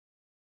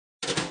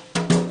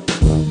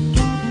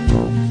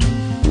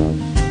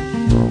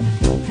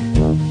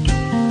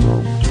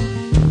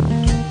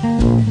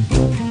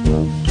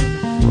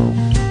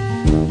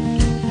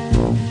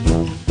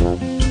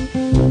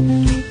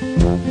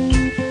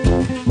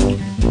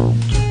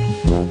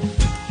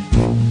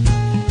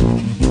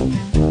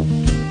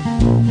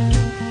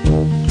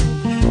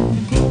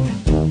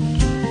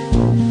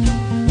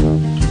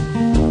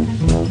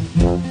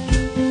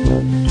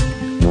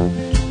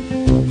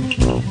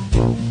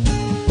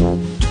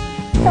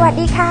สวัส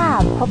ดีค่ะ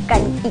พบกั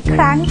นอีกค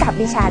รั้งกับ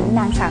ดิฉันน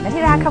างสาวณั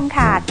ฐิราคำข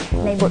าด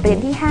ในบทเรียน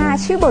ที่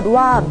 5 ชื่อบท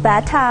ว่า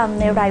Bad Time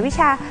ในรายวิ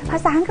ชาภา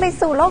ษาอังกฤษ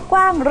สู่โลกก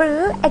ว้างหรือ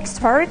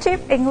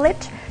Explorative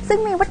English ซึ่ง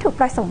มีวัตถุ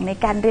ประสงค์ใน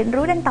การเรียน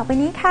รู้ดังต่อไป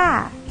นี้ค่ะ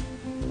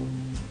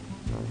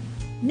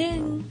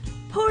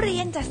 1. ผู้เรี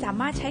ยนจะสา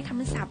มารถใช้ค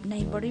ำศัพท์ใน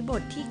บริบ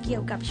ทที่เกี่ย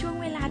วกับช่วง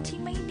เวลาที่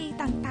ไม่ดี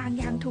ต่างๆ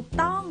อย่างถูก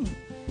ต้อง 2.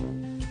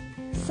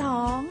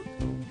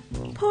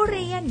 ผู้เ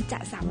รียนจะ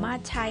สามารถ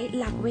ใช้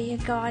หลักไวยา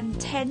กรณ์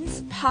tense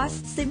past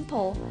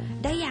simple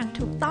ได้อย่าง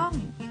ถูกต้อง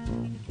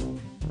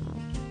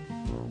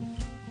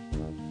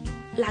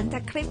หลังจา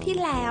กคลิปที่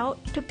แล้ว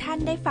ทุกท่าน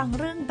ได้ฟัง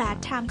เรื่อง Bad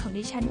Time ของ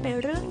ดิฉันไป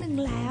เรื่องหนึ่ง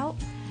แล้ว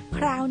ค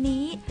ราว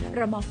นี้เร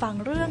ามาฟัง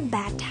เรื่อง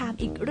Bad Time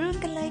อีกเรื่อง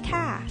กันเลย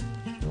ค่ะ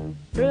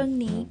เรื่อง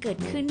นี้เกิด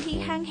ขึ้นที่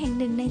ห้างแห่ง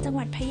หนึ่งในจังห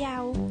วัดพะเยา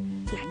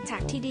หลังจา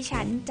กที่ดิ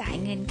ฉันจ่าย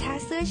เงินค่า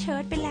เสื้อเชิ้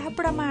ตไปแล้ว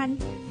ประมาณ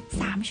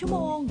3 ชั่วโม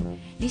ง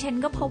ดิฉัน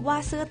ก็พบว่า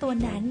เสื้อตัว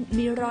นั้น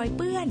มีรอยเ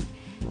ปื้อน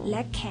แล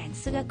ะแขน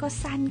เสื้อก็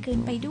สั้นเกิน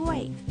ไปด้วย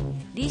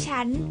ดิฉั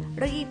น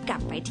รีบกลั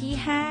บไปที่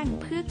ห้าง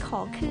เพื่อขอ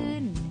คื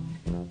น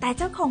แต่เ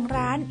จ้าของ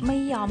ร้านไม่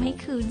ยอมให้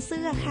คืนเ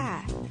สื้อค่ะ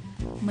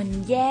มัน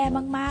แย่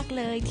มากๆ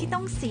เลยที่ต้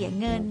องเสีย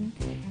เงิน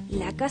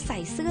และก็ใส่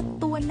เสื้อ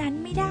ตัวนั้น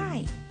ไม่ได้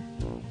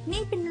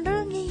นี่เป็นเรื่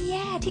องแ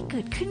ย่ๆที่เ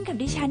กิดขึ้นกับ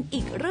ดิฉัน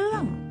อีกเรื่อ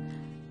ง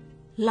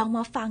ลองม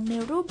าฟังใน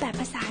รูปแบบ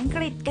ภาษาอังก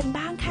ฤษกัน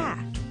บ้างค่ะ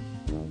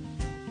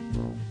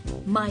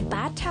My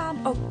bad time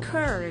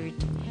occurred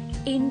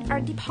in a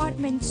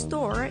department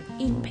store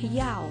in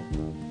Payao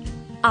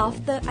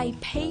after I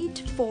paid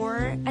for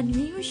a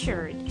new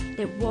shirt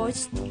that was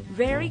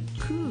very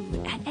cool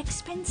and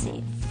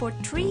expensive for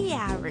 3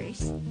 hours.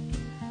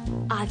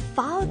 I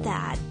found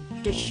that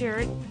the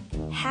shirt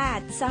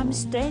had some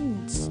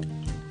stains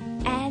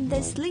and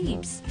the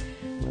sleeves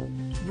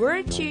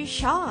were too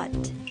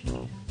short.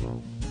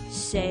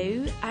 So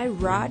I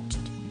rushed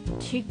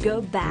to go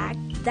back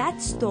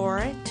that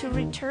store to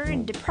return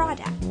the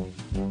product.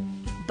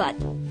 But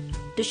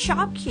the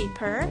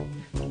shopkeeper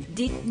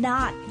did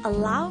not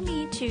allow me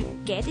to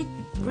get it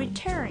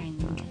returned.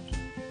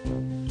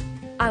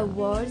 I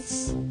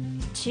was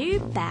too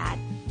bad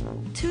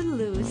to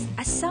lose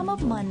a sum of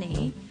money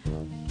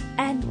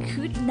and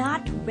could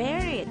not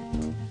wear it.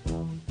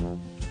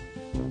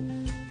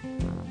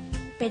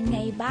 เป็นไง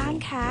บ้าง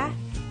คะ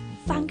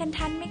ฟังกัน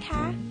ทันไหมค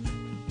ะ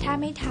ถ้า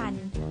ไม่ทัน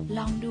ล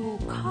องดู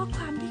ข้อค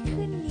วามที่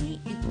ขึ้นนี้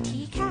อีกที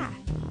ค่ะ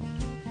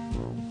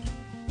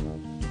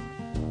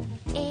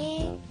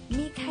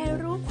มีใคร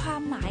รู้ควา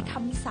มหมายค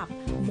ำศัพท์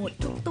หมด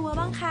ทุกตัว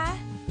บ้างคะ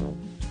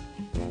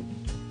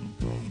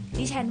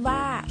ดิฉันว่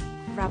า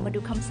เรามาดู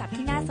คำศัพท์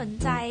ที่น่าสน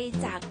ใจ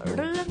จากเ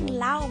รื่อง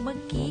เล่าเมื่อ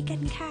กี้กั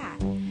นค่ะ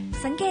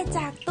สังเกตจ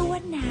ากตัว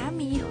หนา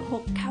มี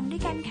6คำด้ว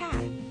ยกันค่ะ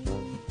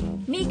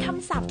มีค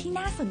ำศัพท์ที่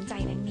น่าสนใจ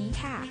ดังนี้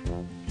ค่ะ 1.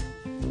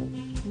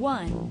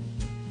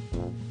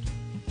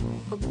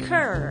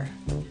 occur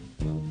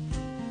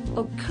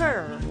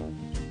occur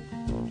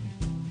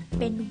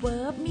เป็น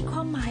verb มีคว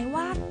ามหมาย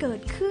ว่าเกิ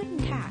ดขึ้น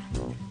ค่ะ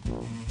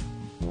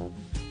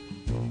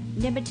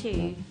Number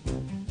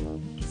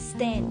 2.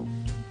 stand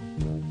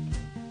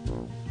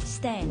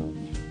stand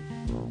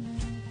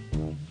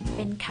เ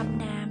ป็นค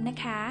ำนามนะ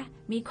คะ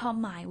มีความ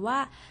หมายว่า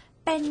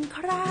เป็นค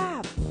รา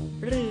บ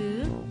หรือ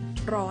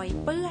รอย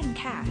เปื้อน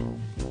ค่ะ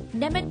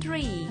Number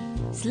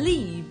 3.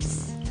 sleeves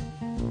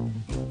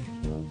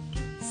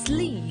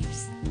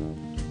sleeves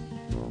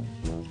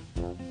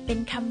เป็น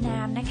คำนา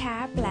มนะคะ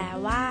แปล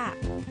ว่า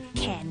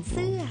แขนเ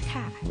สื้อ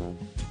ค่ะ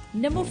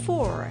Number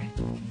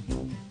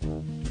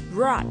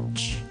 4.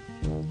 rush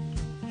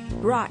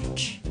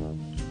rush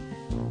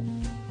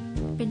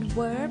เป็น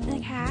verb น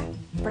ะคะ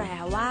แปล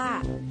ว่า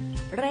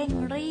เร่ง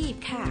รีบ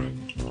ค่ะ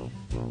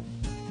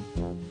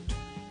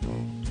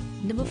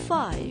Number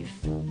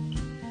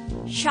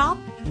 5.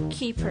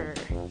 shopkeeper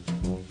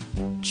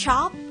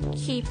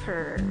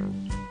shopkeeper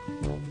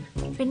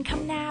เป็นค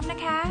ำนามนะ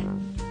คะ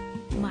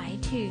หมาย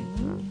ถึง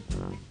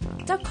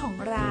เจ้าของ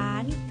ร้า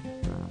น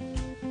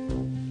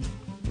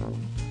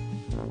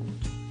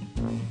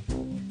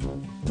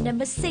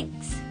Number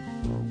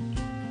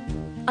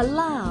 6.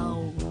 allow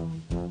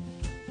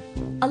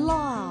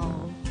allow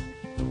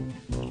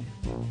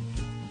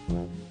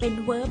เป็น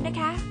verb นะ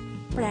คะ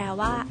แปล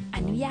ว่าอ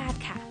นุญาต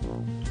ค่ะ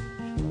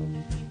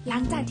หลั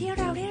งจากที่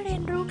เราได้เรีย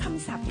นรู้ค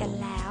ำศัพท์กัน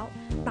แล้ว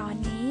ตอน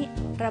นี้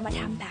เรามา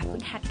ทำแบบฝึ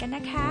กหัดกันน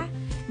ะคะ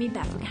มีแบ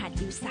บฝึกหัด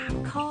อยู่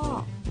3ข้อ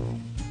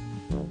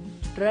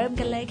เริ่ม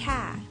กันเลยค่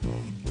ะ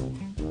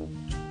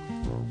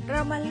เร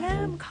ามาเ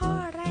ริ่มข้อ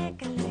แรก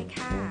กันเลย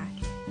ค่ะ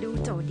ดู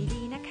โจทย์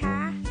ดีๆนะคะ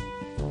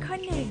ข้อ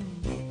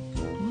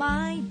 1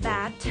 My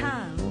bad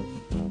time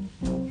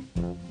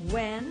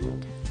when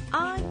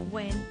I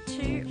went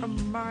to a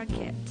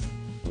market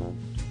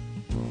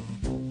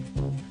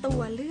ตั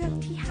วเลือก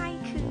ที่ให้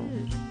คือ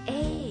A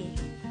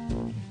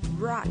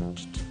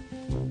rushed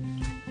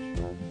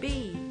B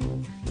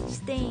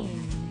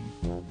stained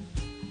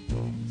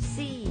C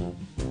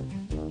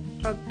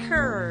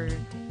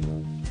occurred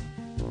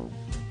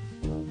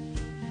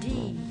D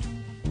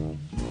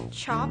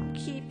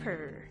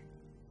shopkeeper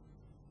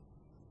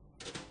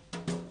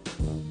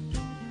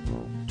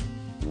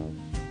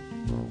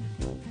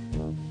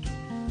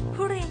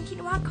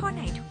ว่าข้อไ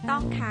หนถูกต้อ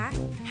งคะ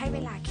ให้เว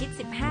ลาคิด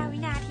15วิ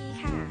นาที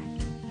ค่ะ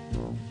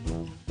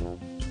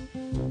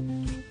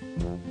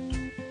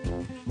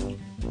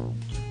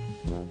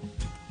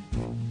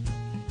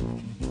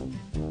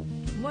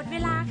หมดเว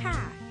ลาค่ะ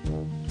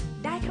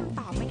ได้คำ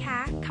ตอบไหมคะ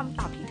คำ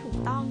ตอบที่ถูก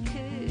ต้อง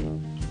คือ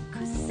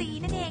ข้อ C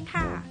นั่นเอง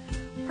ค่ะ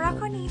เพราะ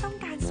ข้อนี้ต้อง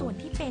การส่วน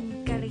ที่เป็น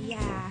กริย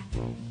า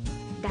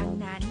ดัง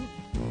นั้น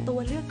ตัว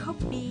เลือกข้อ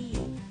B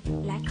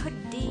และข้อ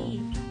D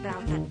เรา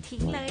ตัดทิ้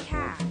งเลย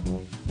ค่ะ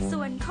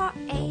ส่วนข้อ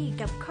A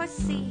กับข้อ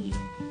C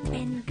เ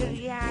ป็นก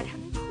ริยา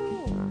ทั้งคู่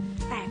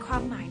แต่ควา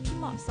มหมายที่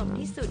เหมาะสม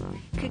ที่สุด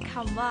คือค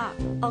ำว่า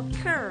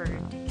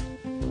occurred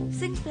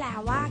ซึ่งแปล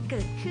ว่าเ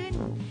กิดขึ้น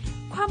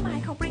ความหมาย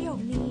ของประโยค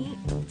นี้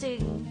จึง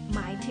ห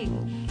มายถึง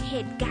เห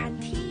ตุการ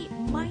ณ์ที่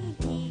ไม่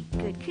ดี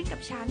เกิดขึ้นกั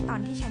บฉันตอน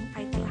ที่ฉันไป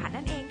ตลาด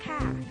นั่นเองค่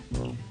ะ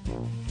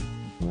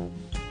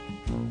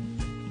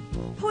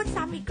พูด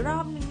ซ้ำอีกรอ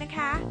บนึงนะค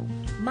ะ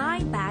My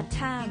bad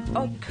time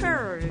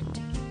occurred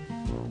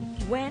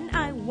when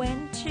I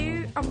went to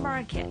a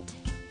market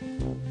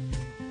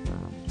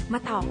มา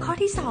ต่อข้อ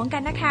ที่2กั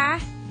นนะคะ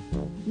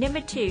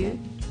Number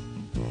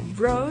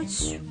 2 Rose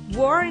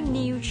wore a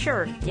new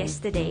shirt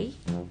yesterday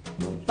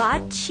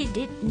but she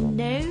didn't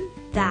know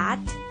that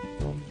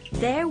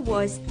there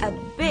was a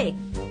big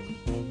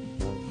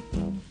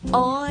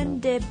on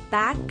the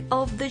back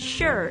of the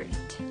shirt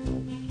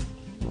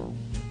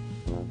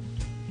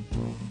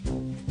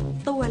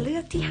ตัวเลื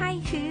อกที่ให้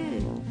คือ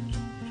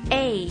A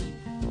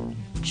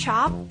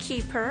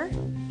shopkeeper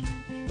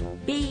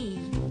B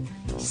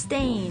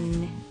stain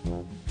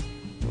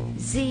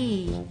Z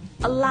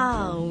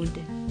allowed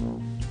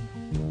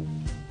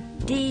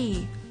D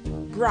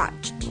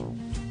brushed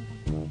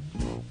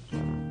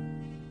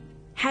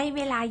ให้เว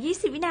ลา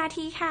20วินา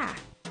ทีค่ะ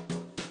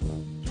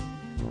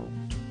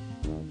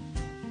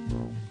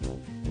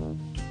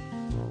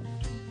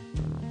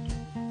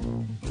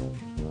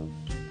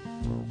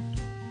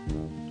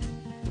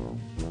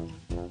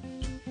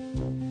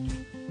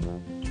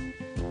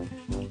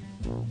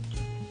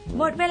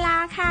หมดเวลา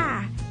ค่ะ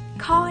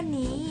ข้อ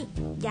นี้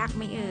ยากไห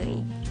มเอ่ย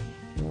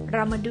เร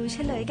ามาดูเฉ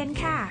ลยกัน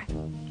ค่ะ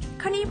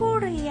ข้อนี้ผู้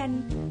เรียน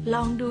ล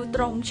องดูต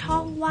รงช่อ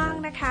งว่าง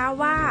นะคะ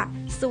ว่า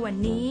ส่วน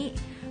นี้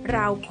เร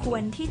าคว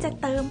รที่จะ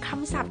เติมค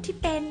ำศัพท์ที่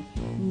เป็น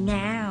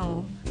noun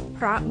เพ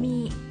ราะมี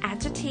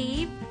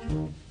adjective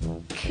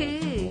คื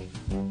อ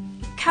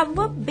คำ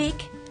ว่า big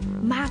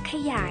มาข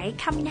ยาย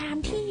คำนาม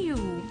ที่อ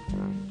ยู่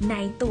ใน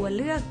ตัวเ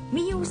ลือก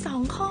มีอยู่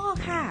2ข้อ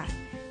ค่ะ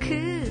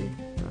คือ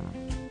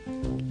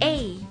A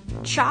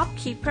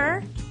shopkeeper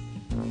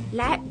แ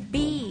ละ B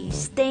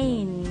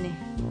stain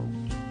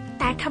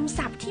แต่คำ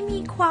ศัพท์ที่มี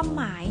ความ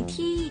หมาย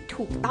ที่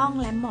ถูกต้อง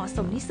และเหมาะส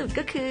มที่สุด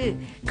ก็คือ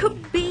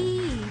B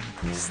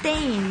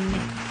stain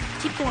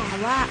ที่แปล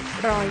ว่า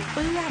รอยเ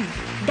ปื้อน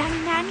ดัง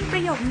นั้นปร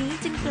ะโยคนี้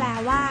จึงแปล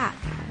ว่า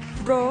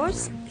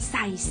Rose ใ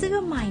ส่เสื้อ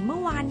ใหม่เมื่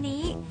อวาน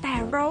นี้แต่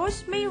Rose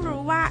ไม่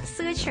รู้ว่าเ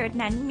สื้อเชิ้ต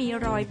นั้นมี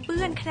รอยเ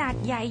ปื้อนขนาด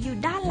ใหญ่อยู่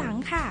ด้านหลัง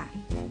ค่ะ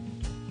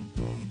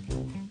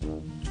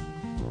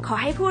ขอ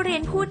ให้ผู้เรีย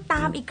นพูดต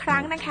ามอีกครั้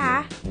งนะคะ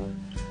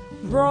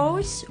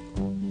Rose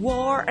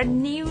wore a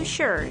new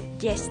shirt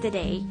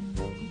yesterday,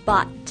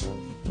 but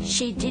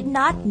she did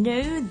not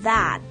know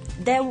that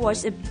there was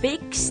a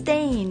big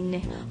stain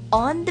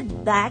on the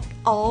back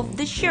of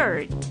the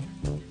shirt.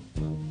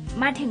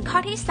 มาถึงข้อ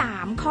ที่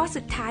3ข้อ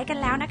สุดท้ายกัน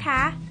แล้วนะค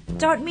ะ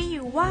โจทย์มีอ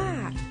ยู่ว่า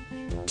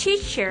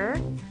Teacher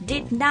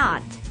did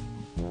not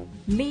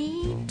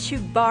mean to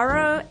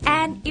borrow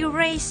an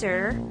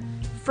eraser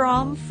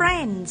from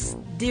friends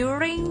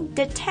during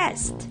the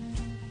test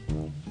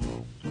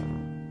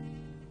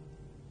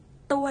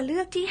ตัวเลื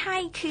อกที่ให้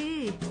คือ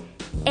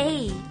A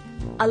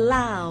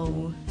allow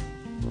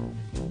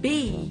B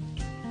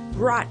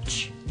rush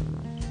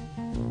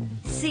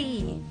C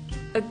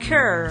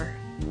occur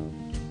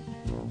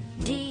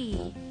D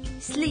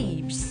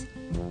sleeps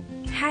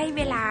ให้เ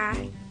วลา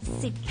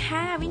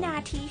15วินา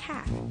ทีค่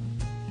ะ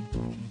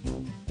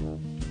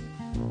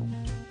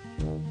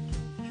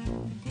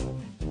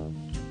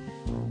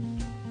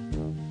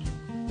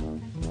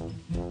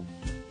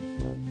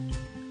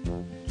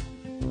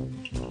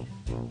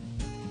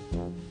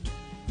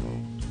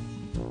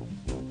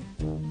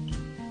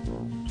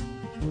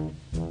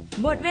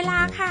หมดเวลา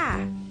ค่ะ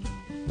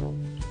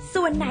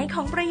ส่วนไหนข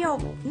องประโยค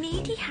นี้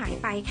ที่หาย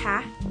ไปคะ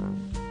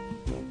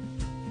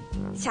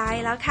ใช่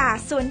แล้วค่ะ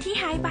ส่วนที่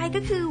หายไป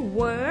ก็คือ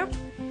verb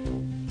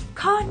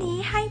ข้อนี้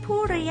ให้ผู้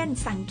เรียน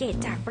สังเกต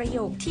จากประโย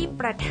คที่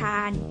ประธา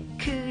น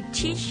คือ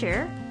teacher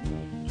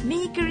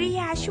มีกริ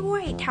ยาช่ว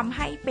ยทำใ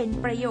ห้เป็น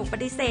ประโยคป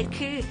ฏิเสธ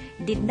คือ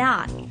did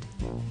not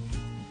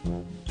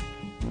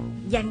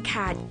ยังข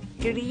าด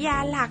กริยา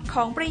หลักข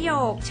องประโย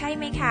คใช่ไ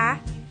หมคะ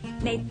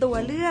ในตัว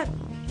เลือก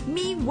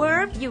มี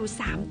verb อยู่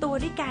3ตัว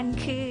ด้วยกัน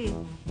คือ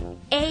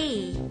A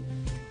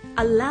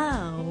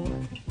allow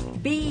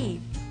B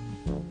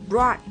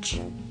brush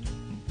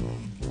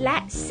และ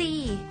C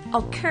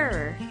occur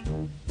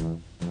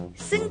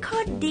ซึ่งข้อ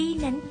D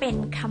นั้นเป็น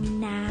ค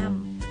ำนาม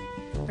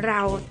เร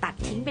าตัด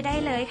ทิ้งไปได้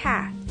เลยค่ะ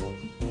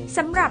ส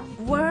ำหรับ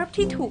verb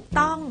ที่ถูก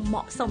ต้องเหม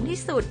าะสมที่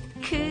สุด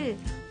คือ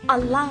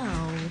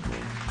allow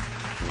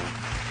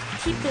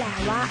ที่แปล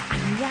ว่าอ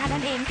นุญาต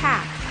นั่นเองค่ะ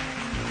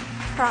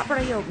เพราะปร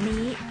ะโยค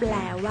นี้แปล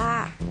ว่า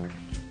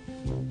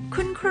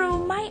คุณครู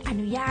ไม่อ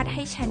นุญาตใ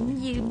ห้ฉัน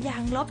ยืมยา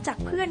งลบจาก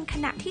เพื่อนข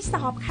ณะที่ส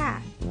อบค่ะ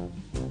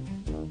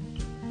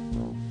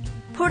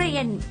ผู้เรี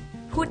ยน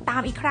พูดตา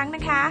มอีกครั้งน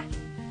ะคะ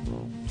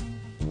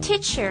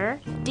Teacher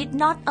did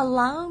not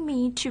allow me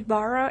to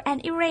borrow an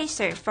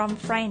eraser from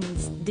friends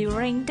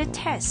during the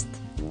test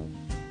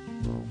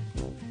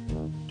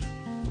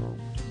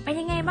เป็น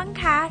ยังไงบ้าง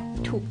คะ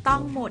ถูกต้อ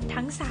งหมด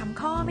ทั้ง3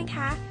ข้อไหมค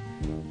ะ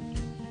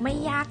ไม่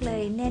ยากเล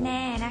ยแ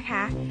น่ๆนะค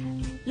ะ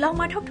ลอง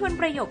มาทบทวน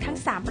ประโยคทั้ง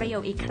3ประโย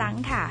คอีกครั้ง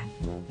ค่ะ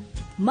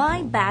My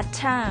bad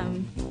time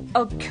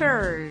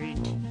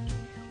occurred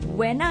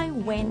when I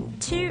went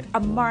to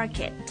a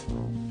market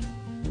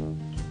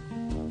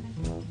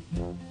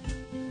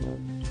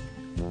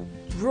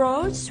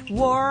Rose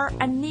wore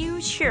a new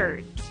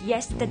shirt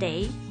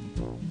yesterday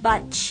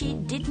but she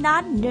did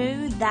not know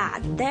that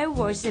there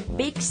was a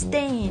big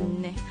stain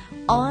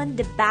on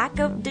the back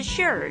of the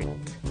shirt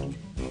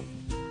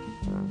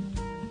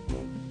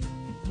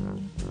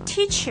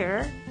Teacher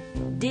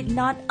did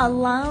not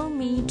allow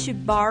me to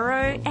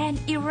borrow an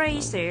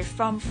eraser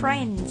from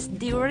friends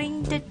during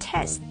the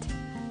test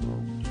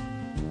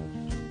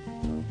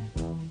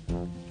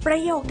ปร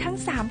ะโยคทั้ง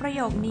3ประโ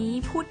ยคนี้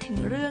พูดถึง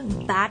เรื่อง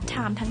bad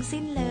time ทั้ง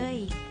สิ้นเลย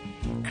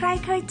ใคร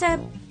เคยเจอ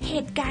เห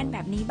ตุการณ์แบ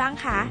บนี้บ้าง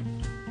คะ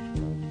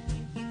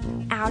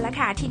เอาละ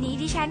ค่ะทีนี้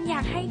ดิฉันอย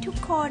ากให้ทุก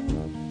คน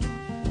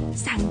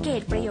สังเก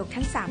ตประโยค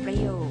ทั้ง3ประ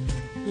โยค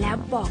แล้ว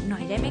บอกหน่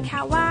อยได้ไหมคะ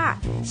ว่า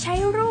ใช้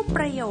รูปป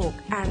ระโยค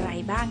อะไร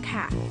บ้าง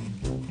ค่ะ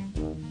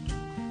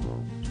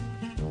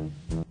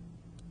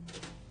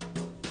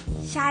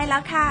ใช่แล้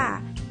วค่ะ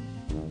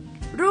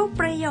รูป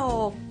ประโย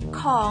ค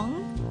ของ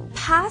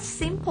past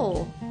simple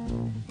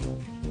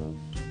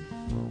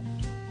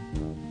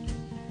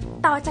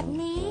ต่อจาก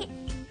นี้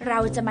เรา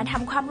จะมาท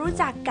ำความรู้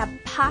จักกับ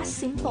past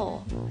simple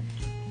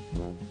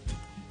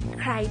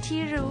ใคร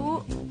ที่รู้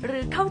หรื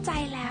อเข้าใจ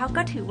แล้ว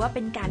ก็ถือว่าเ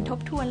ป็นการทบ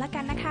ทวนแล้วกั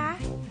นนะคะ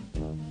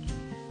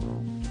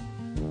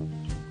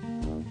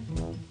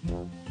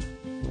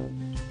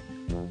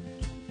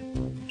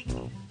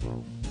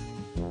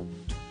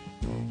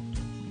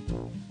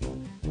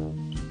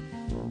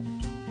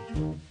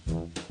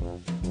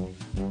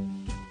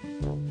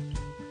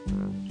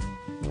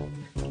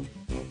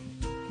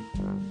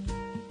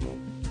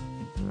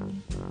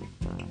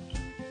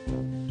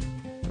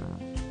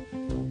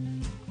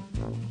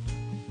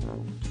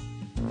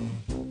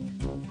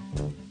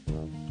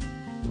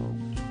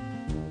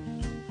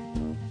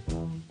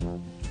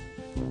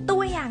ตั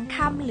วอย่างค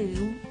ำหรือ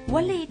ว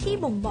ลีที่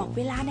บ่งบอกเ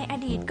วลาในอ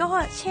ดีตก็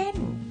เช่น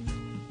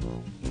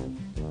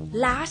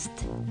last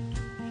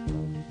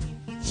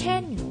เช่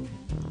น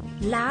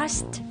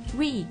last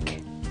week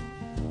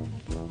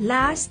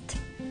last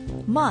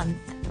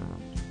month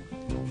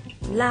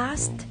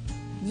last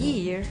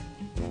year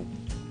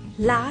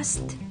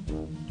last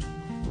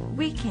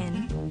weekend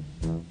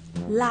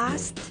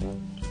last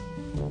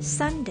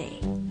Sunday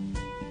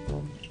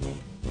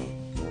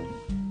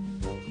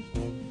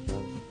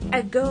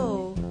ago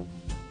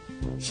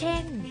เช่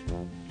น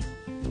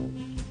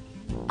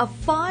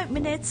 5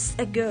 minutes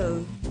ago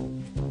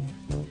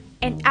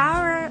an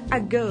hour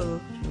ago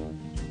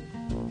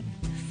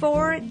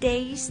 4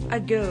 days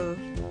ago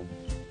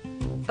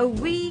a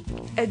week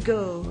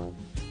ago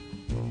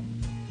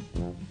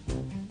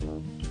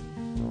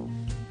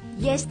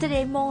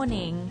yesterday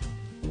morning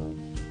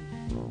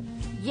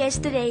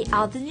yesterday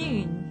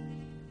afternoon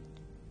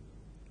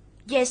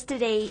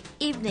yesterday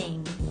evening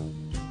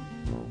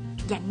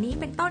อย่างนี้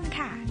เป็นต้น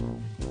ค่ะ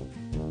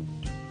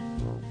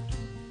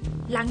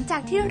หลังจา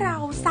กที่เรา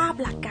ทราบ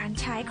หลักการ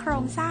ใช้โคร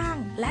งสร้าง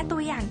และตั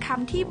วอย่างค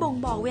ำที่บ่ง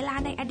บอกเวลา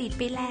ในอดีต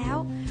ไปแล้ว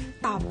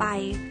ต่อไป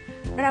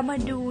เรามา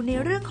ดูใน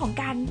เรื่องของ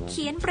การเ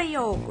ขียนประโย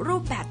ครู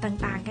ปแบบ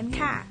ต่างๆกัน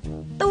ค่ะ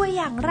ตัวอ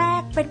ย่างแร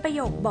กเป็นประโ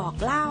ยคบอก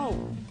เล่า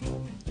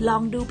ลอ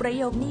งดูประ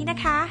โยคนี้นะ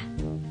คะ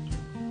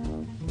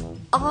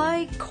I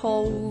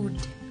called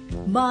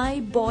my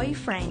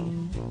boyfriend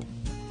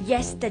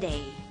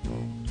yesterday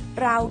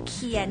เราเ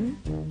ขียน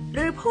ห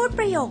รือพูด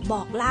ประโยคบ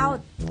อกเล่า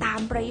ตา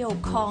มประโยค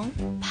ของ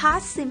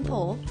past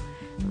simple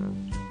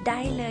ได้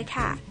เลย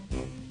ค่ะ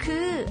คื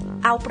อ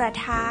เอาประ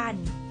ธาน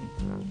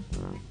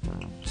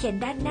เขียน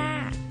ด้านหน้า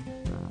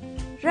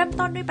เริ่ม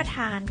ต้นด้วยประธ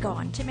านก่อ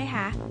นใช่ไหมค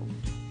ะ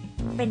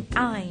เป็น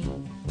I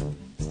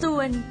ส่ว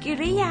นก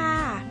ริยา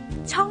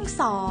ช่อง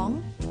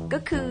2ก็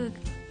คือ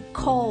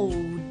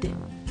called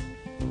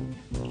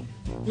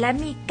และ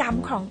มีกรรม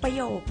ของประโ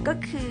ยคก็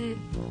คือ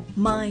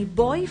my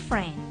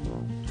boyfriend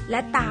และ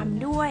ตาม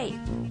ด้วย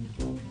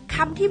ค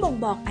ำที่บ่ง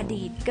บอกอ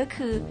ดีตก็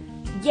คือ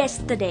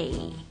yesterday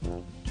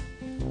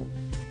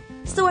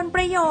ส่วนป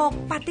ระโยค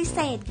ปฏิเส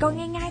ธก็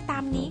ง่ายๆตา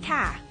มนี้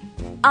ค่ะ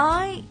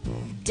I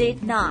did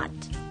not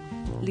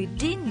หรือ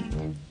didn't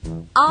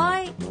I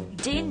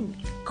didn't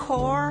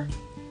call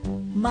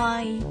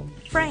my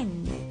friend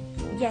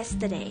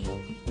yesterday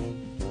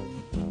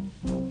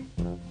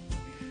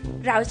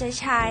เราจะ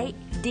ใช้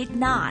did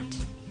not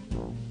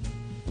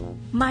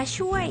มา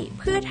ช่วย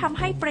เพื่อทำ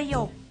ให้ประโย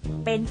ค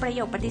เป็นประโย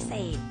คปฏิเส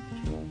ธ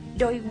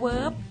โดย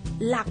verb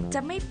หลักจะ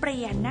ไม่เป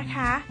ลี่ยนนะค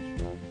ะ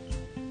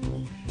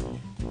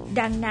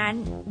ดังนั้น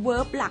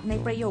verb หลักใน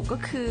ประโยคก็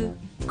คือ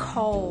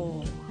call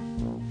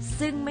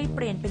ซึ่งไม่เป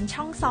ลี่ยนเป็น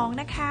ช่องสอง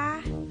นะคะ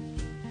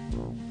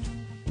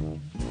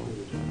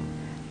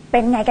เป็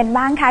นไงกัน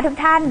บ้างคะทุก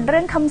ท่านเรื่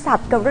องคำศัพ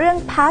ท์กับเรื่อง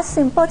past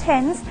simple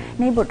tense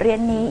ในบทเรีย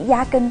นนี้ย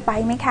ากเกินไป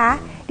ไหมคะ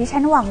ดิฉั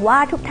นหวังว่า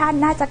ทุกท่าน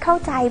น่าจะเข้า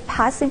ใจ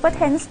past simple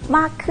tense ม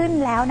ากขึ้น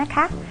แล้วนะค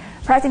ะ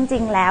เพราะจริ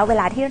งๆแล้วเว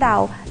ลาที่เรา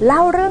เล่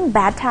าเรื่อง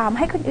bad time ใ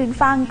ห้คนอื่น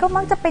ฟังก็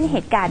มักจะเป็นเห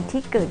ตุการณ์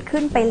ที่เกิด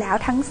ขึ้นไปแล้ว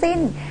ทั้งสิ้น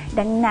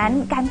ดังนั้น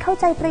การเข้า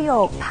ใจประโย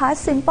ค past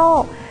simple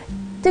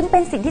จึงเป็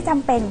นสิ่งที่จ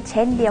ำเป็นเ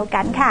ช่นเดียว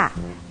กันค่ะ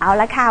เอา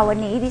ละค่ะวัน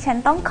นี้ดิฉัน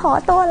ต้องขอ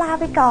ตัวลา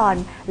ไปก่อน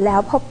แล้ว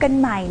พบกัน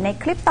ใหม่ใน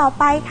คลิปต่อ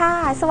ไปค่ะ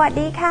สวัส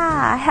ดีค่ะ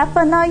Have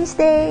a nice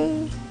day